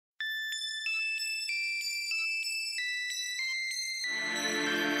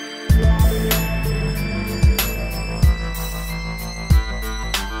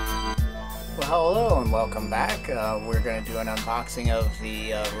Hello and welcome back. We're going to do an unboxing of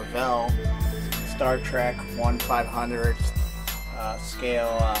the Revell Star Trek 1/500th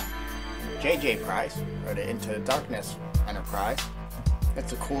scale JJ-Prise, or the Into the Darkness Enterprise.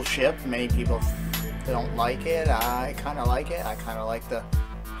 It's a cool ship. Many people don't like it. I kind of like it. I kind of like the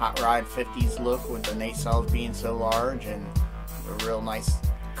Hot Rod 50s look with the nacelles being so large and the real nice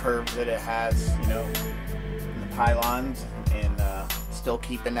curves that it has, you know, in the pylons, and still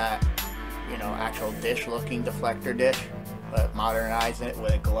keeping that, you know, actual dish looking deflector dish, but modernizing it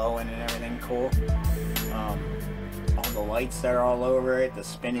with it glowing and everything cool. All the lights that are all over it, the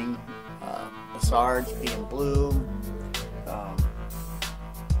spinning bassards being blue.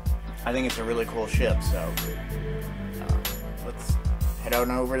 I think it's a really cool ship, so let's head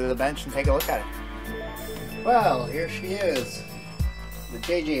on over to the bench and take a look at it. Well, here she is, the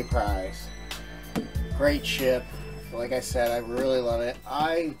JJ-Prise. Great ship. Like I said, I really love it.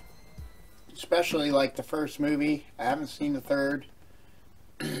 I especially like the first movie. I haven't seen the third.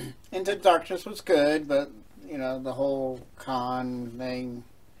 Into Darkness was good, but you know, the whole con thing,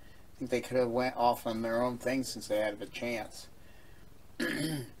 I think they could have went off on their own thing since they had a chance.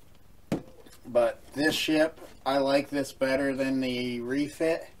 But this ship, I like this better than the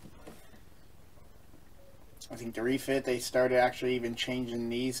refit. I think the refit, they started actually even changing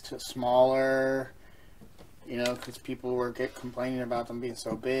these to smaller, you know, because people were complaining about them being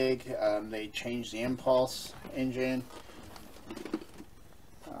so big. They changed the impulse engine.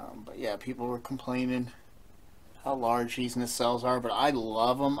 But yeah, people were complaining how large these nacelles are, but I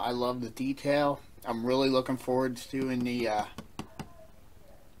love them. I love the detail. I'm really looking forward to doing the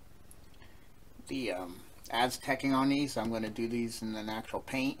Aztecing on these. I'm going to do these in an actual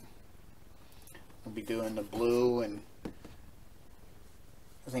paint. I'll be doing the blue and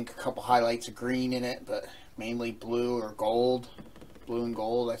I think a couple highlights of green in it, but mainly blue or gold. Blue and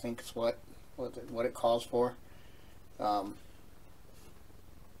gold, I think is what it calls for.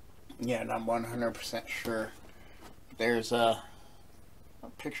 Yeah, and I'm 100% sure. There's a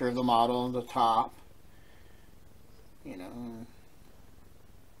picture of the model on the top. You know,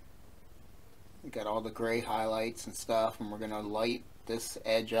 we got all the gray highlights and stuff, and we're going to light this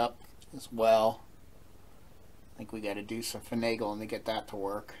edge up as well. I think we got to do some finagling to get that to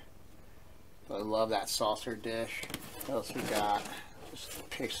work. But I love that saucer dish. What else we got? Just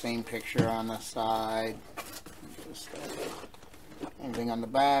the same picture on the side. Just anything on the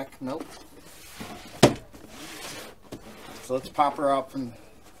back? Nope. So let's pop her up and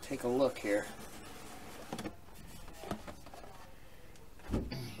take a look here.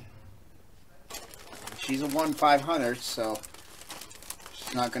 She's a 1/500th, so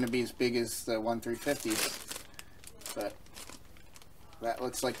she's not going to be as big as the 1/350s. But that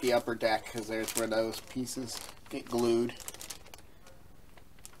looks like the upper deck, because there's where those pieces get glued.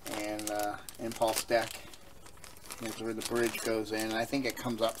 And impulse deck is where the bridge goes in. I think it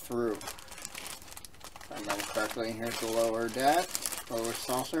comes up through, if I remember correctly. And here's the lower deck, lower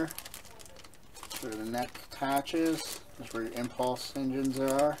saucer. That's where the neck attaches. That's where your impulse engines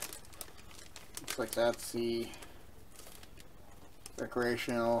are. Looks like that's the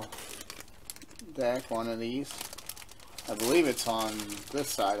recreational deck, one of these. I believe it's on this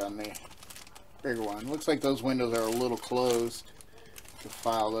side, on the bigger one. Looks like those windows are a little closed to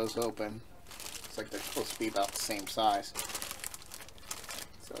file those open. Looks like they're supposed to be about the same size.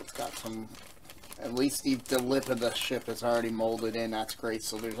 So it's got some, at least the lip of the ship is already molded in. That's great.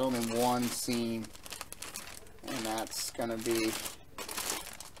 So there's only one seam, and that's going to be,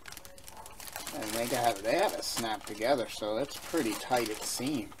 and they have it snapped together, so it's pretty tight at the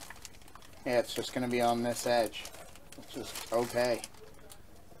seam. Yeah, it's just going to be on this edge. It's just okay.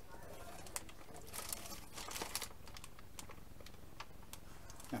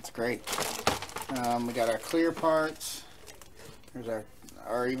 That's great. We got our clear parts. There's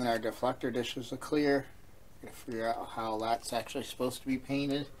our even our deflector dishes are clear. Gotta figure out how that's actually supposed to be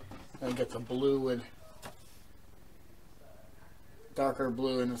painted. Then get the blue with darker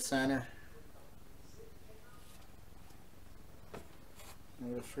blue in the center.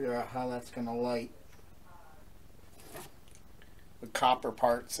 I'm gonna figure out how that's gonna light. The copper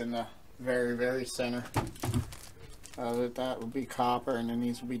parts in the very, very center. That would be copper, and then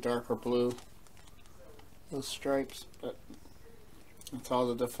these would be darker blue. Those stripes, but that's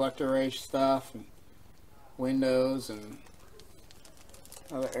all the deflector race stuff, and windows, and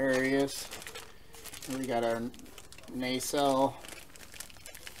other areas. And we got our nacelle,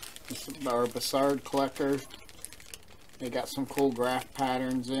 our bassard collector. They got some cool graph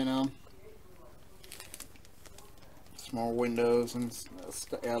patterns in them. More windows and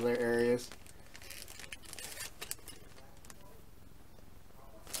other areas.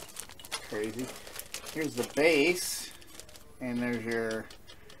 crazy. Here's the base, and there's your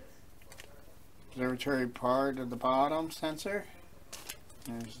observatory part at the bottom sensor.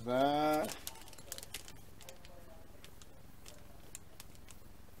 There's that.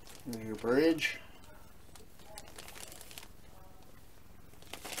 There's your bridge.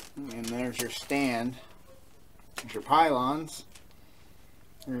 And there's your stand. There's your pylons.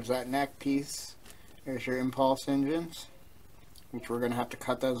 There's that neck piece. There's your impulse engines, which we're going to have to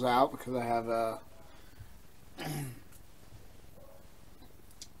cut those out because I have a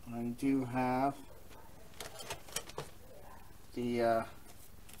I do have the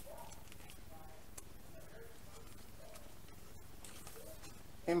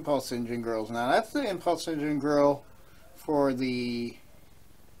impulse engine grills. Now that's the impulse engine grill for the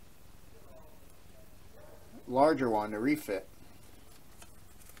larger one, the refit.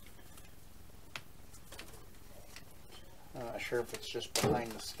 I'm not sure if it's just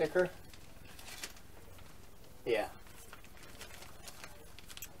behind the sticker. Yeah.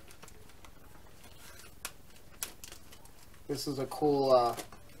 This is a cool,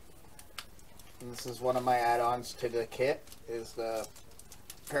 this is one of my add-ons to the kit, is the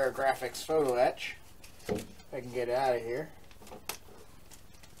ParaGrafix photo etch. If I can get it out of here.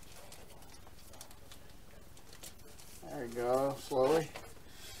 There we go, slowly.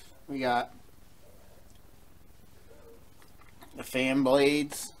 We got the fan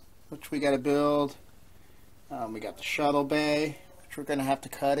blades, which we got to build. We got the shuttle bay, which we're going to have to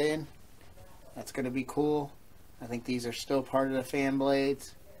cut in. That's going to be cool. I think these are still part of the fan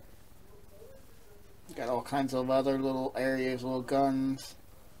blades. We got all kinds of other little areas, little guns.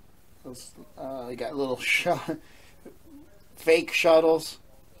 Those, we got little fake shuttles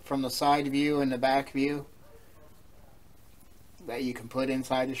from the side view and the back view that you can put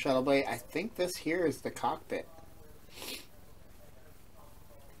inside the shuttle bay. I think this here is the cockpit.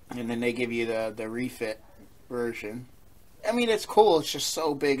 And then they give you the refit version. I mean, it's cool. It's just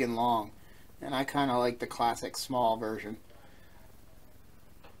so big and long. And I kind of like the classic small version.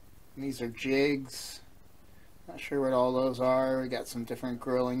 And these are jigs. Not sure what all those are. We got some different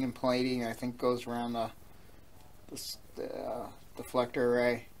grilling and plating. I think goes around the deflector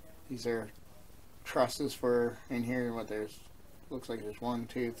array. These are trusses for in here. What there's looks like there's 1,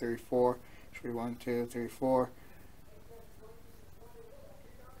 2, 3, 4. Should be 1, 2, 3, 4.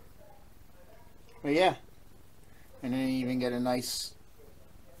 But yeah, and then you even get a nice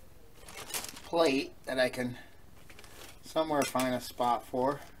plate that I can somewhere find a spot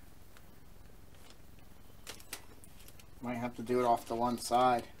for. Might have to do it off the one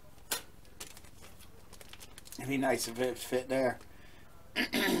side. It'd be nice if it fit there.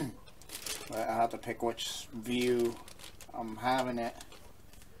 But I'll have to pick which view I'm having it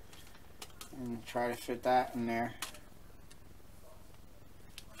and try to fit that in there.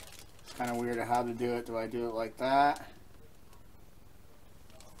 It's kind of weird how to do it. Do I do it like that?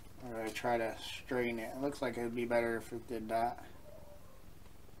 Or do I try to straighten it? It looks like it would be better if it did that.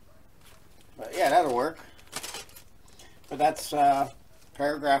 But yeah, that'll work. But that's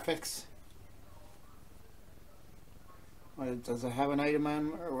ParaGrafix. Does it have an item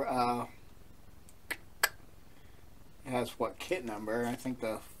on? It has what kit number? I think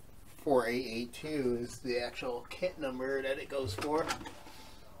the 4882 is the actual kit number that it goes for.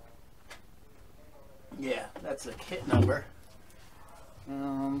 Yeah, that's a kit number.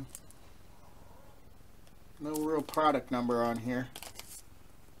 No real product number on here.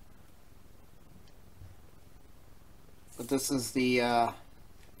 But this is the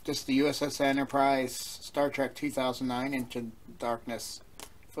just the USS Enterprise Star Trek 2009 Into Darkness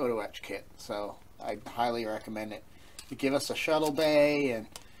photo etch kit. So I highly recommend it. You give us a shuttle bay, and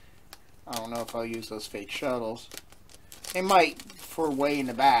I don't know if I'll use those fake shuttles. They might for way in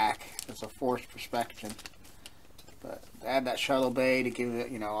the back. It's a forced perspection. But add that shuttle bay to give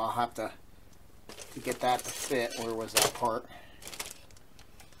it, you know, I'll have to get that to fit. Where was that part?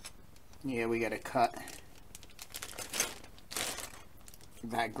 Yeah, we got to cut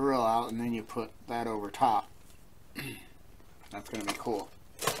that grill out, and then you put that over top. That's going to be cool.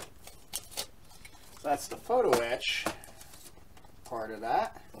 So that's the photo etch part of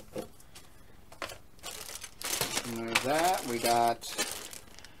that. And there's that. We got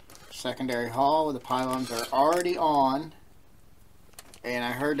secondary hull. The pylons are already on, and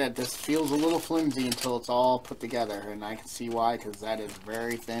I heard that this feels a little flimsy until it's all put together, and I can see why, because that is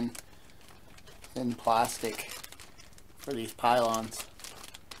very thin plastic for these pylons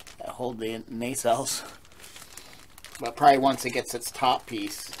that hold the nacelles. But probably once it gets its top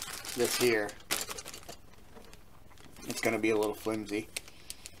piece, this here, it's going to be a little flimsy.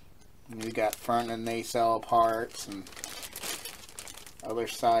 And we got front and nacelle parts, and other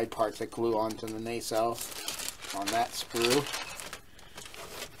side parts that glue onto the nacelles on that sprue.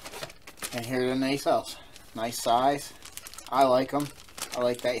 And here are the nacelles. Nice size. I like them. I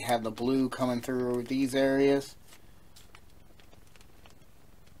like that you have the blue coming through these areas.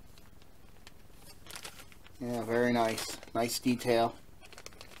 Yeah, very nice. Nice detail.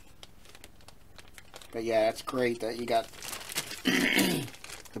 But yeah, that's great that you got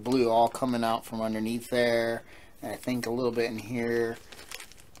the blue all coming out from underneath there. And I think a little bit in here.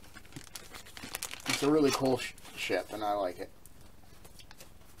 It's a really cool ship, and I like it.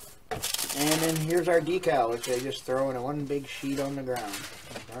 And then here's our decal, which I just throw in one big sheet on the ground.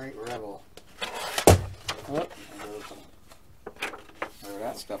 Alright, Revell. Oh, where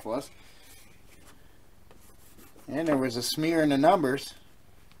that stuff was. And there was a smear in the numbers,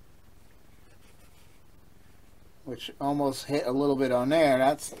 which almost hit a little bit on there.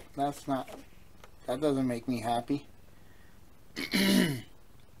 That doesn't make me happy.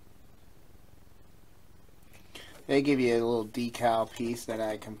 They give you a little decal piece that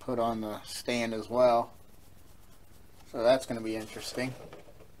I can put on the stand as well. So that's going to be interesting.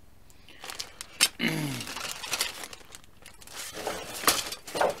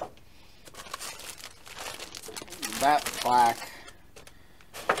 That plaque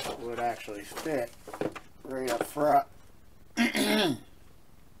would actually fit right up front.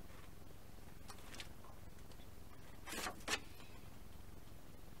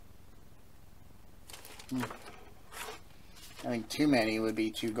 I think too many would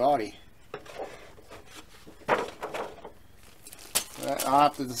be too gaudy. But I'll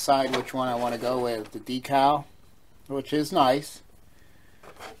have to decide which one I want to go with. The decal, which is nice,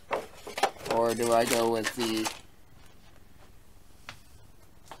 or do I go with the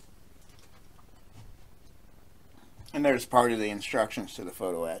and there's part of the instructions to the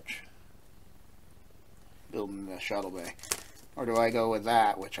photo etch, building the shuttle bay. Or do I go with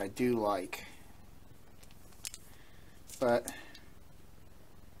that, which I do like? But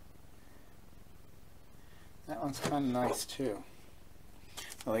that one's kind of nice too.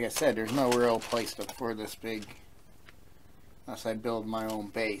 Well, like I said, there's no real place for this big unless I build my own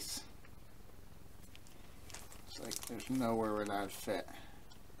base. It's like there's nowhere where that'd fit.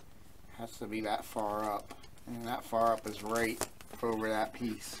 It has to be that far up. And that far up is right over that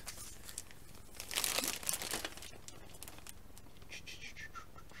piece.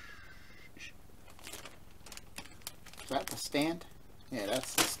 Is that the stand? Yeah,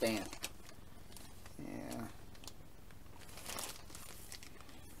 that's the stand. Yeah.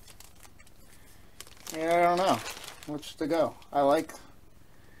 Yeah, I don't know which to go. I like,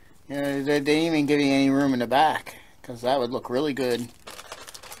 you know, they didn't even give you any room in the back, because that would look really good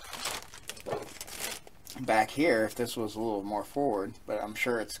back here if this was a little more forward, but I'm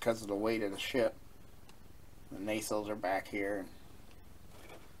sure it's because of the weight of the ship. The nacelles are back here,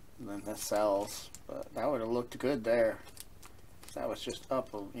 and then the cells, but that would have looked good there. That was just up,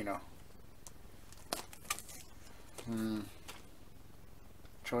 you know.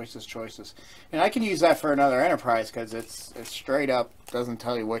 Choices. And I can use that for another Enterprise because it's straight up, doesn't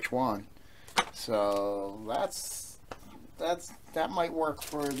tell you which one. So that might work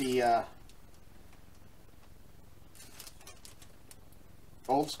for the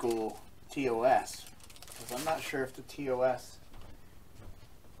old school TOS, because I'm not sure if the TOS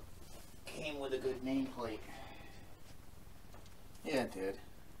came with a good nameplate. Yeah, it did.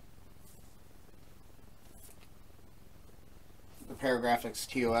 The ParaGrafix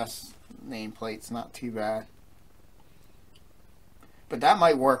TOS nameplate's not too bad. But that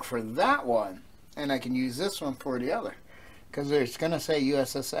might work for that one, and I can use this one for the other, because it's going to say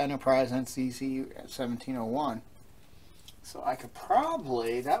USS Enterprise NCC-1701. So I could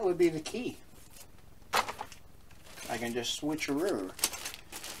probably, that would be the key. I can just switcheroo,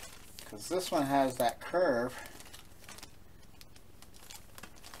 because this one has that curve.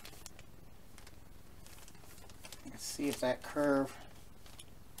 Let's see if that curve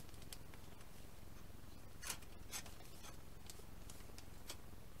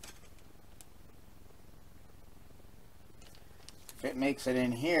if it makes it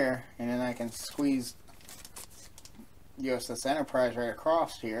in here, and then I can squeeze USS Enterprise right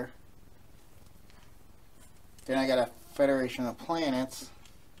across here. Then I got a Federation of Planets.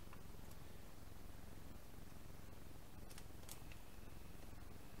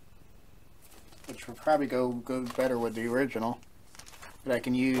 Which would probably go better with the original. But I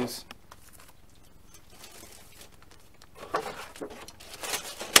can use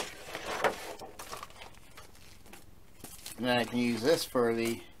and then I can use this for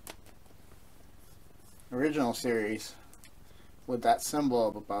the original series with that symbol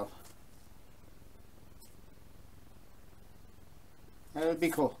up above. That would be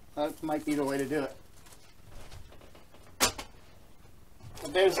cool. That might be the way to do it.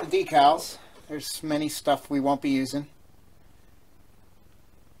 But there's the decals. There's many stuff we won't be using.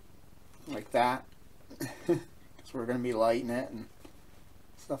 Like that. Because we're going to be lighting it and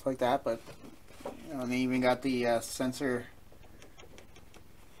stuff like that. But, you know, and they even got the sensor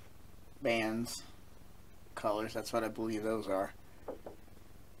bands colors. That's what I believe those are.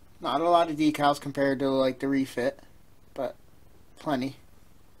 Not a lot of decals compared to like the refit, but plenty.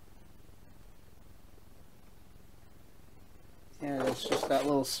 Yeah, there's just that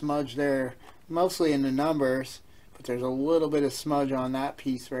little smudge there, mostly in the numbers, but there's a little bit of smudge on that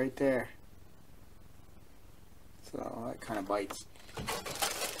piece right there. So that kind of bites.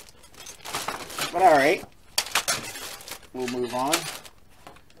 But alright, we'll move on.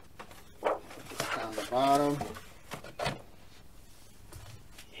 Down the bottom.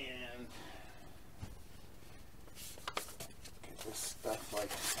 And get this stuff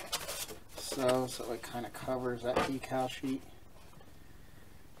like so it kind of covers that decal sheet.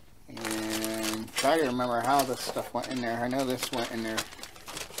 And try to remember how this stuff went in there. I know this went in there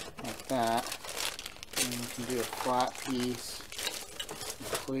like that. And you can do a flat piece,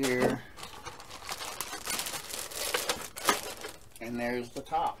 clear, and there's the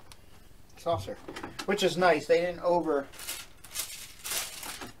top saucer, which is nice. They didn't over.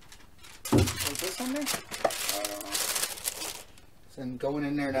 Is this in there? I don't know. It's going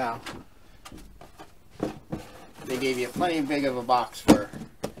in there now. They gave you plenty big of a box for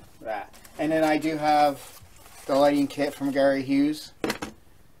that. And then I do have the lighting kit from Gary Hughes,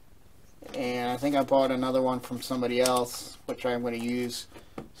 and I think I bought another one from somebody else, which I'm going to use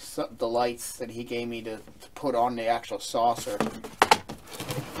the lights that he gave me to put on the actual saucer,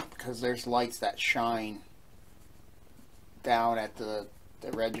 because there's lights that shine down at the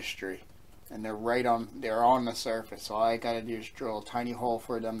registry, and they're on the surface. All I got to do is drill a tiny hole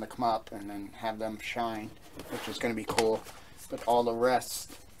for them to come up and then have them shine, which is going to be cool. But all the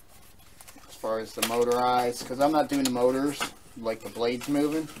rest, as far as the motorized, because I'm not doing the motors like the blades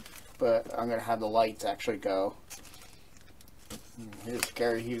moving, but I'm going to have the lights actually go. And here's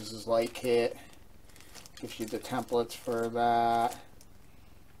Gary Hughes' light kit. Gives you the templates for that.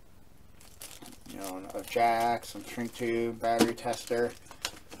 You know, a jack, some shrink tube, battery tester.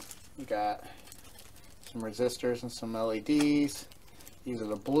 We got some resistors and some LEDs. These are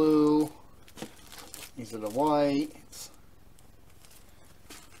the blue. These are the whites.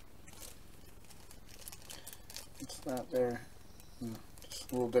 It's not there.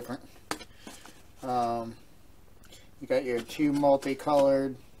 Just a little different. You got your two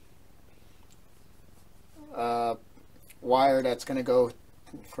multicolored wire that's going to go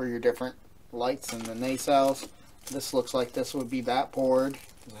for your different lights and the nacelles. This looks like this would be that board.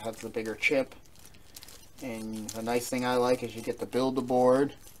 It has the bigger chip. And the nice thing I like is you get to build the board.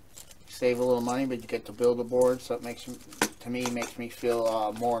 You save a little money, but you get to build the board, so it makes, to me, makes me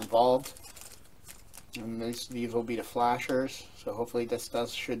feel more involved. And these will be the flashers, so hopefully this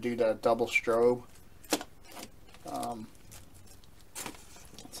should do the double strobe.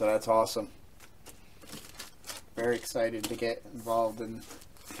 So that's awesome. Very excited to get involved and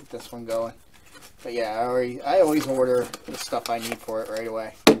get this one going. But yeah, I always order the stuff I need for it right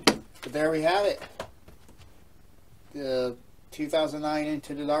away. But there we have it. The 2009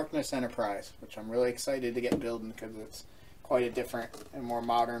 Into the Darkness Enterprise, which I'm really excited to get building because it's quite a different and more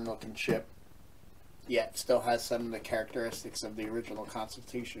modern looking ship. Yet still has some of the characteristics of the original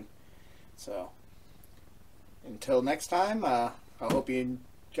Constitution. So until next time, I hope you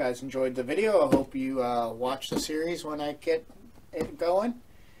guys enjoyed the video. I hope you watch the series when I get it going.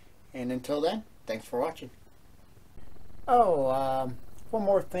 And until then, thanks for watching. Oh, one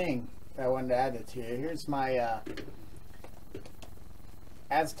more thing that I wanted to add to you. Here's my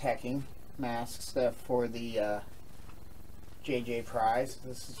Aztecing masks for the JJ-Prise.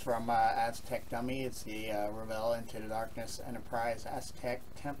 This is from Aztec Dummy. It's the Revell Into the Darkness Enterprise Aztec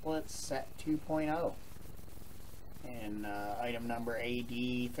Template Set 2.0. And item number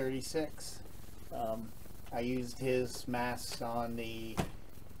AD36. I used his masks on the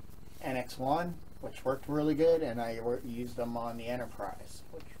NX-1, which worked really good, and I used them on the Enterprise,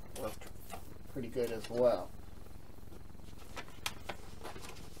 which worked pretty good as well.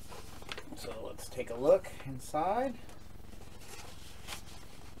 So let's take a look inside.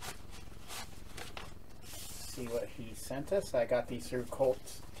 See what he sent us. I got these through Colt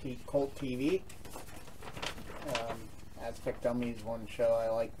TV. Aztec Dummy is one show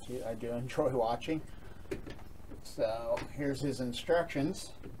I do enjoy watching. So here's his instructions.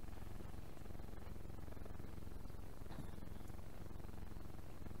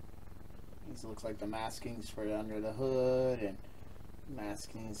 These looks like the maskings for under the hood, and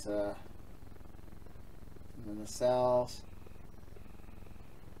Masking these and then the cells.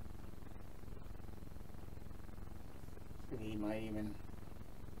 He might even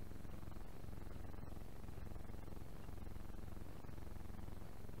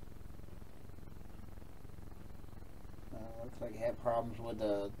looks like he had problems with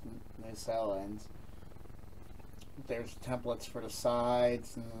the new cell ends. There's templates for the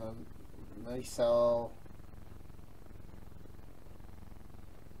sides and the cell.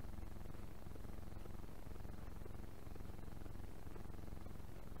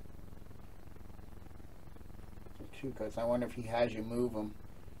 Because I wonder if he has you move them.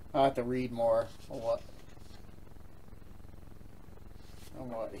 I'll have to read more on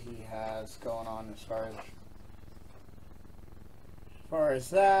what he has going on as far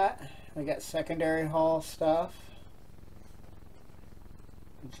as that. We got secondary hull stuff,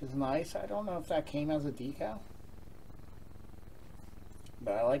 which is nice. I don't know if that came as a decal,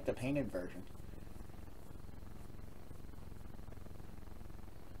 but I like the painted version.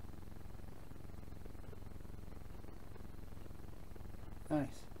 Nice.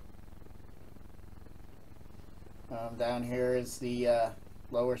 Down here is the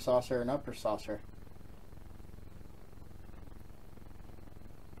lower saucer and upper saucer.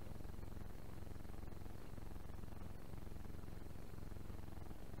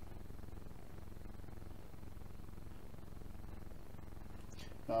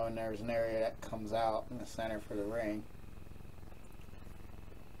 Oh, and there's an area that comes out in the center for the ring.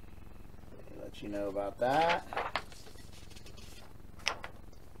 Let you know about that.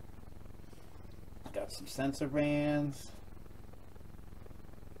 Got some sensor bands.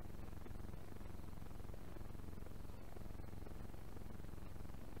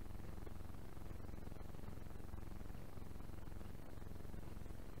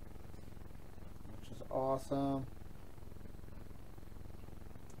 Which is awesome.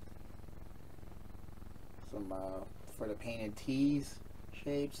 Some for the painted T's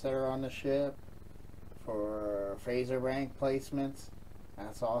shapes that are on the ship. For phaser rank placements.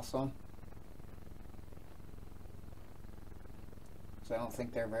 That's awesome. I don't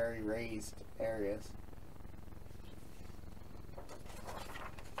think they're very raised areas.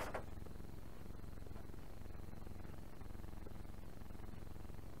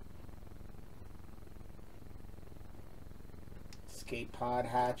 Escape pod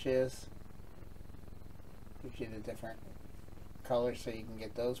hatches. Gives you the different colors so you can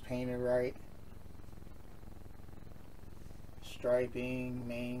get those painted right. Striping,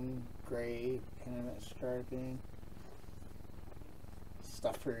 main gray, pennant striping.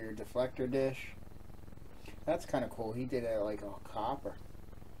 Stuff for your deflector dish. That's kind of cool. He did it like a copper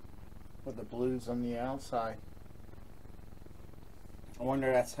with the blues on the outside. I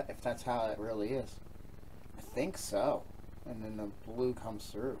wonder if that's how it really is. I think so. And then the blue comes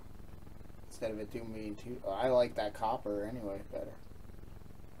through instead of it being too. I like that copper anyway better.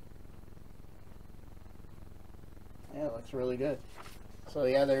 Yeah, it looks really good. So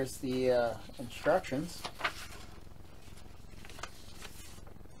yeah, there's the instructions.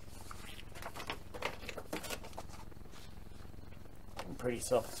 Pretty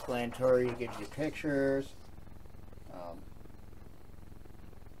self-explanatory. It gives you pictures. I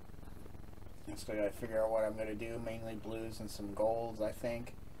still gotta figure out what I'm gonna do. Mainly blues and some golds, I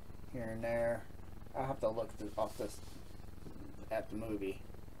think, here and there. I'll have to look off this at the movie.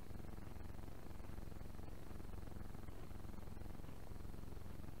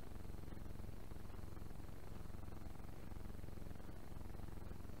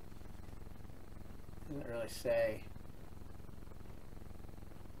 Doesn't really say.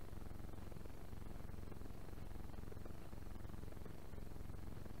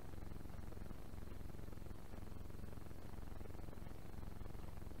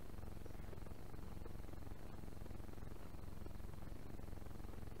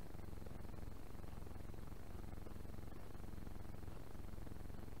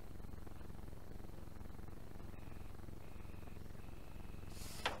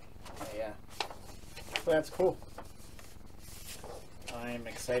 Yeah, so that's cool. I'm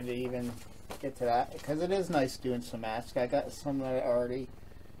excited to even get to that because it is nice doing some masks. I got some that are already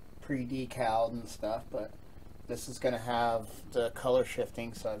pre-decaled and stuff, but this is going to have the color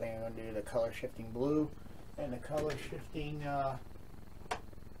shifting, so I think I'm going to do the color shifting blue and the color shifting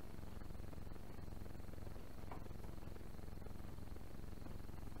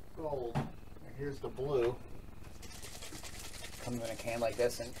gold. And here's the blue. Comes in a can like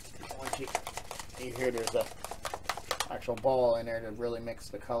this, and once you hear there's a actual ball in there to really mix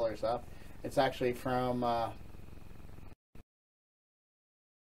the colors up. It's actually from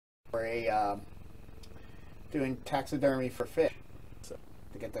doing taxidermy for fish.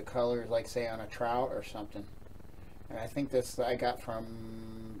 to get the colors, like say on a trout or something. And I think this I got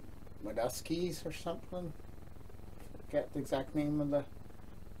from Meduski's or something. Forget the exact name of the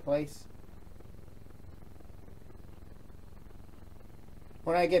place.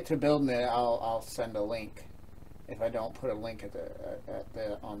 When I get to building it, I'll send a link. If I don't put a link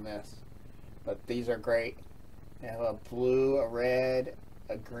on this, but these are great. They have a blue, a red,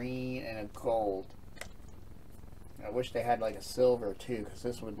 a green, and a gold. I wish they had like a silver too, because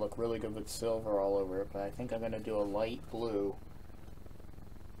this would look really good with silver all over it. But I think I'm going to do a light blue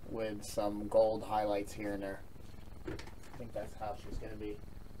with some gold highlights here and there. I think that's how she's going to be.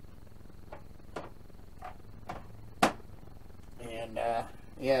 And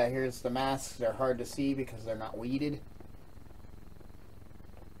yeah, here's the masks. They're hard to see because they're not weeded.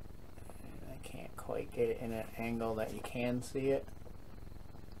 And I can't quite get it in an angle that you can see it.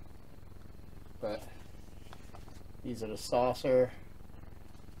 But these are the saucer.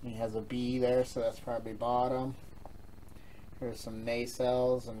 He has a B there, so that's probably bottom. Here's some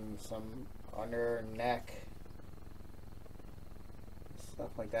nacelles and some under neck.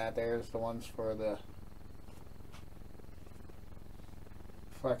 Stuff like that. There's the ones for the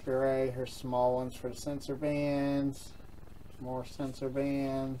reflector array. Here's small ones for the sensor bands. More sensor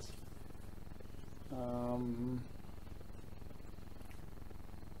bands. I don't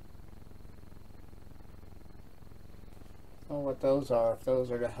know what those are. If those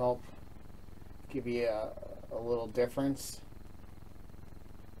are to help give you a little difference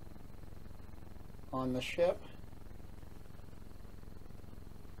on the ship.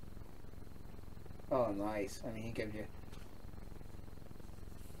 Oh, nice. I mean, he gives you.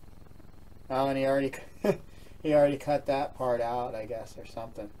 Oh, and he already he already cut that part out, I guess, or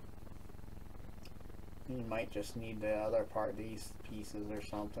something. You might just need the other part, these pieces or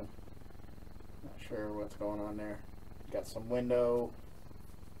something. Not sure what's going on there. Got some window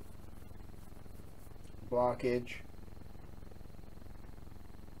blockage.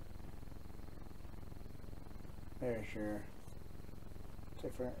 There's your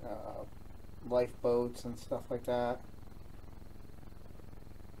different lifeboats and stuff like that.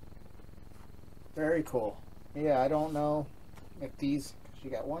 Very cool. Yeah, I don't know if these, because you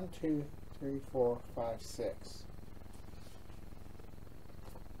got 1, 2, 3, 4, 5, 6.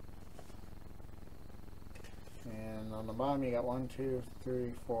 And on the bottom you got 1, 2,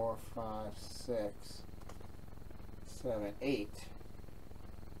 3, 4, 5, 6, 7, 8.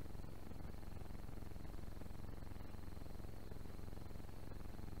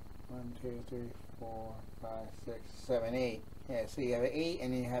 One, 2, 3, 4, 5, 6, 7, 8. Yeah, so you have 8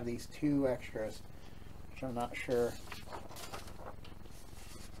 and you have these 2 extras, which I'm not sure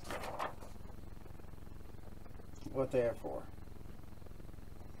what they're for.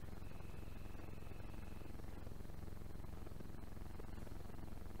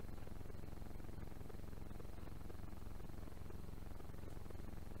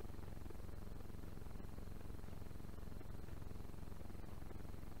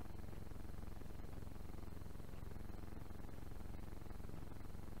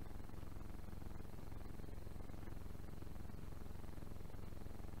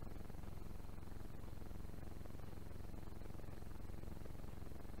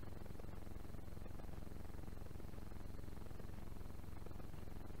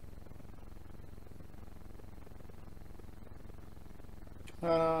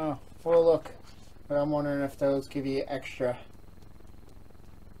 Well, look, but I'm wondering if those give you extra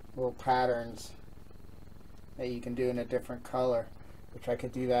little patterns that you can do in a different color, which I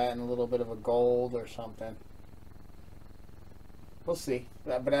could do that in a little bit of a gold or something. We'll see,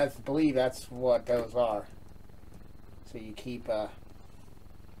 but I believe that's what those are. So you keep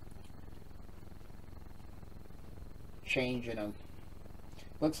changing them.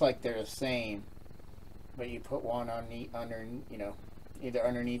 Looks like they're the same, but you put one on under, you know, either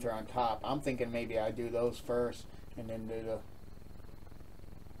underneath or on top. I'm thinking maybe I do those first and then do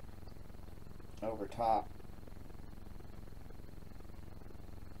the over top.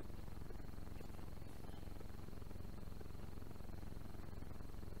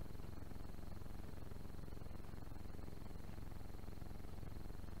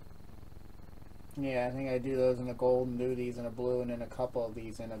 Yeah, I think I do those in a gold and do these in a blue and then a couple of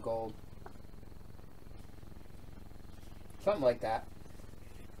these in a gold. Something like that.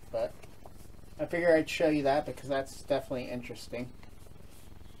 But I figure I'd show you that because that's definitely interesting.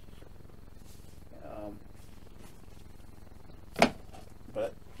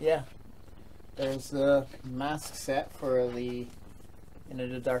 But yeah, there's the mask set for the Into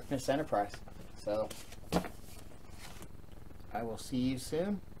the Darkness Enterprise. So I will see you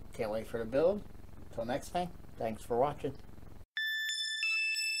soon. Can't wait for the build. Until next time, thanks for watching.